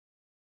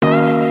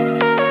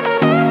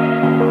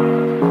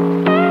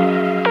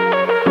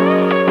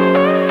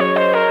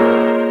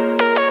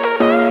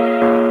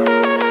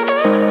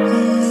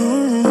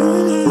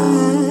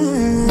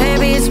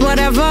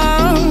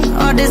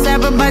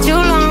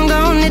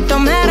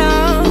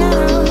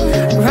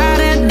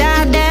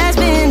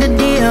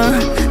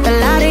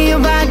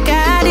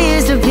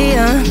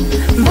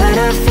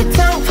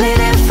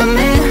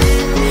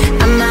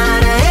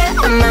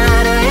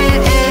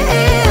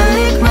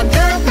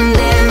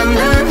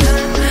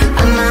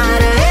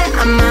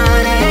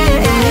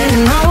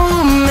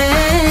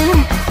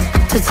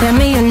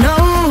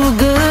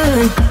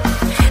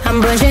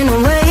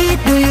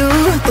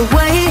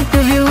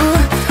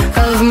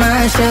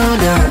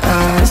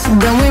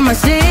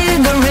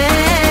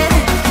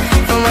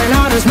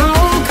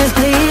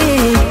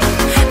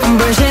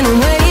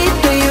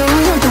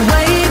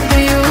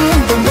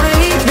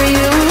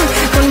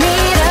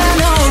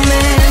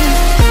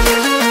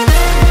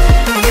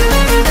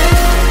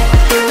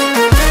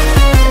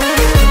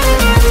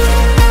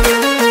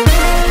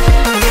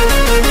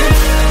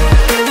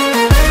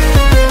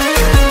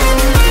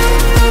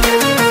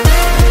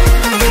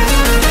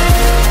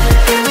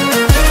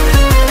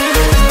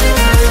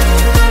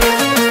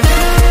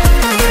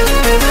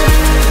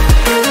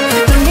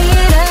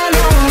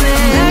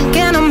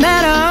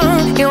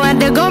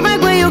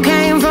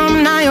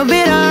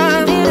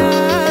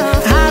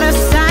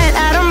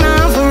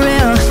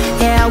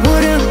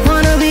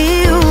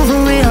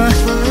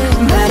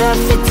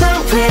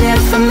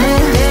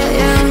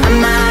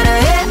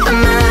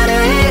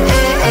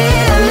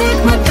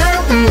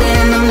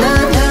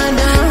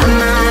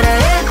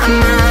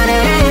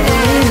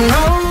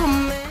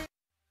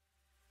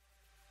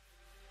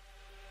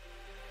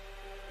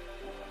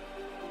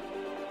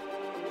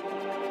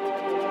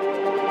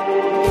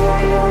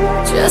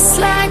Just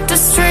like the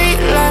street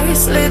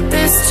lights lit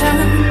this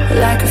town,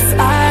 like a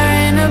fire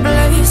in a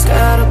blaze,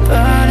 gotta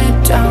burn it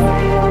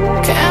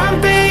down.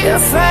 Can't be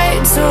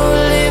afraid to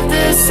leave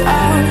this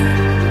out.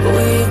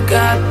 We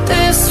got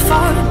this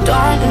far,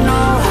 don't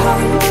know how.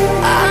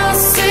 I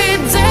see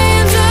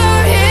danger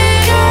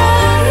in our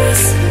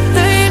eyes.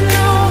 They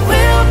know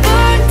we'll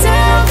burn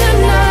down the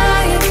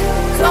night.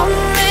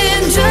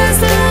 Coming just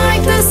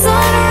like the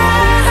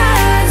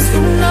sunrise.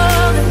 You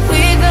know that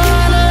we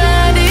gonna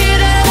let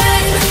it out.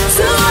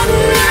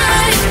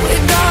 Tonight, we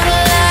gonna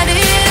let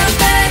it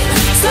out.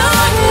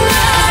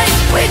 Tonight,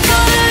 we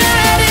gonna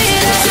let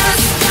it out.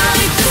 Just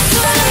like the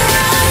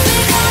sunrise, we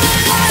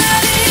gonna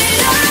let it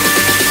out.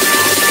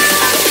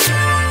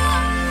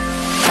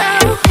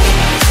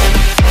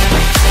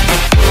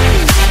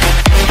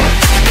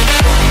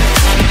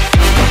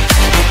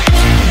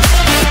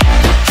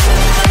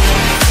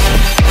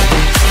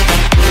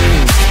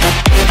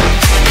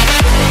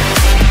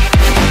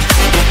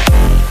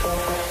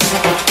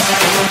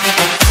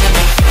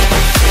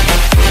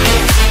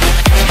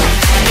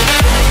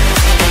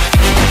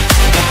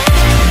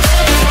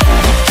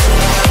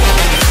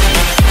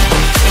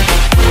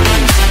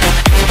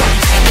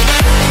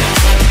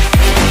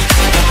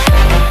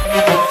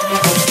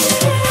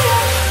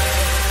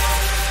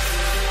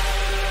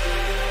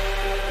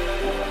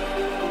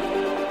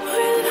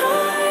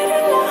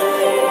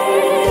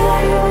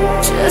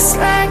 Just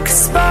like a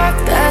spark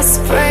that's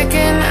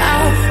breaking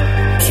out,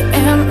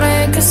 can't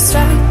make a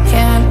stop.